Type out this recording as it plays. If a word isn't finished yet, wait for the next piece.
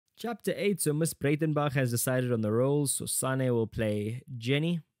Chapter 8. So Miss Breitenbach has decided on the roles. So Sane will play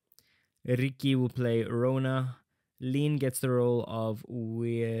Jenny. Ricky will play Rona. Lien gets the role of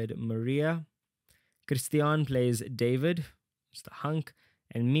Weird Maria. Christian plays David, it's the hunk.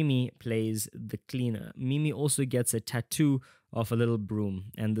 And Mimi plays the cleaner. Mimi also gets a tattoo of a little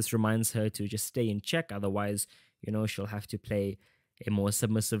broom. And this reminds her to just stay in check. Otherwise, she'll have to play a more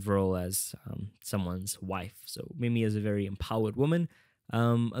submissive role as someone's wife. So Mimi is a very empowered woman.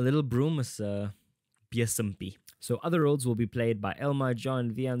 A little broom is Biesimpi. So other roles will be played by Elma,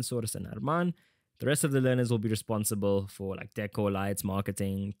 John, Vian, Soros, and Arman. The rest of the learners will be responsible for like deco, lights,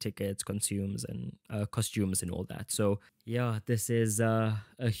 marketing, tickets, costumes, and all that. So yeah, this is a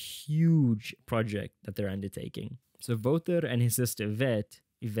huge project that they're undertaking. So Wouter and his sister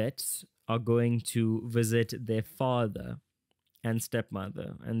Yvette are going to visit their father and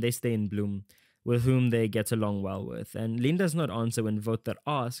stepmother, and they stay in Bloem, with whom they get along well with. And Lien does not answer when Wouter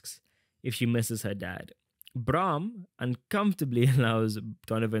asks if she misses her dad. Bram uncomfortably allows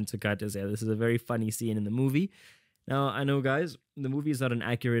Donovan to cut his hair. This is a very funny scene in the movie. Now, I know, guys, the movie is not an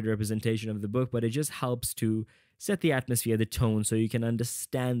accurate representation of the book, but it just helps to set the atmosphere, the tone, so you can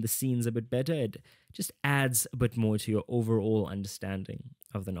understand the scenes a bit better. It just adds a bit more to your overall understanding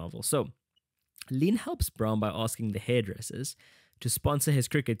of the novel. So, Lien helps Bram by asking the hairdressers to sponsor his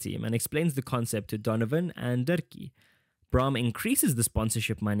cricket team and explains the concept to Donovan and Dirkie. Bram increases the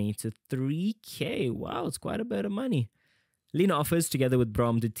sponsorship money to 3K. Wow, it's quite a bit of money. Lien offers, together with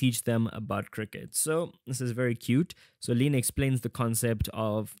Bram, to teach them about cricket. So this is very cute. So Lien explains the concept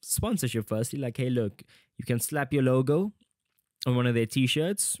of sponsorship firstly. Like, hey, look, you can slap your logo on one of their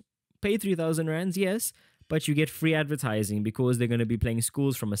t-shirts. Pay 3,000 rands, yes. But you get free advertising because they're going to be playing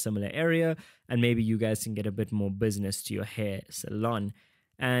schools from a similar area. And maybe you guys can get a bit more business to your hair salon.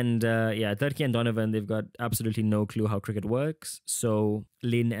 And Dirkie and Donovan, they've got absolutely no clue how cricket works. So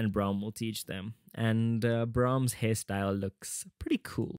Lien and Bram will teach them. And Bram's hairstyle looks pretty cool.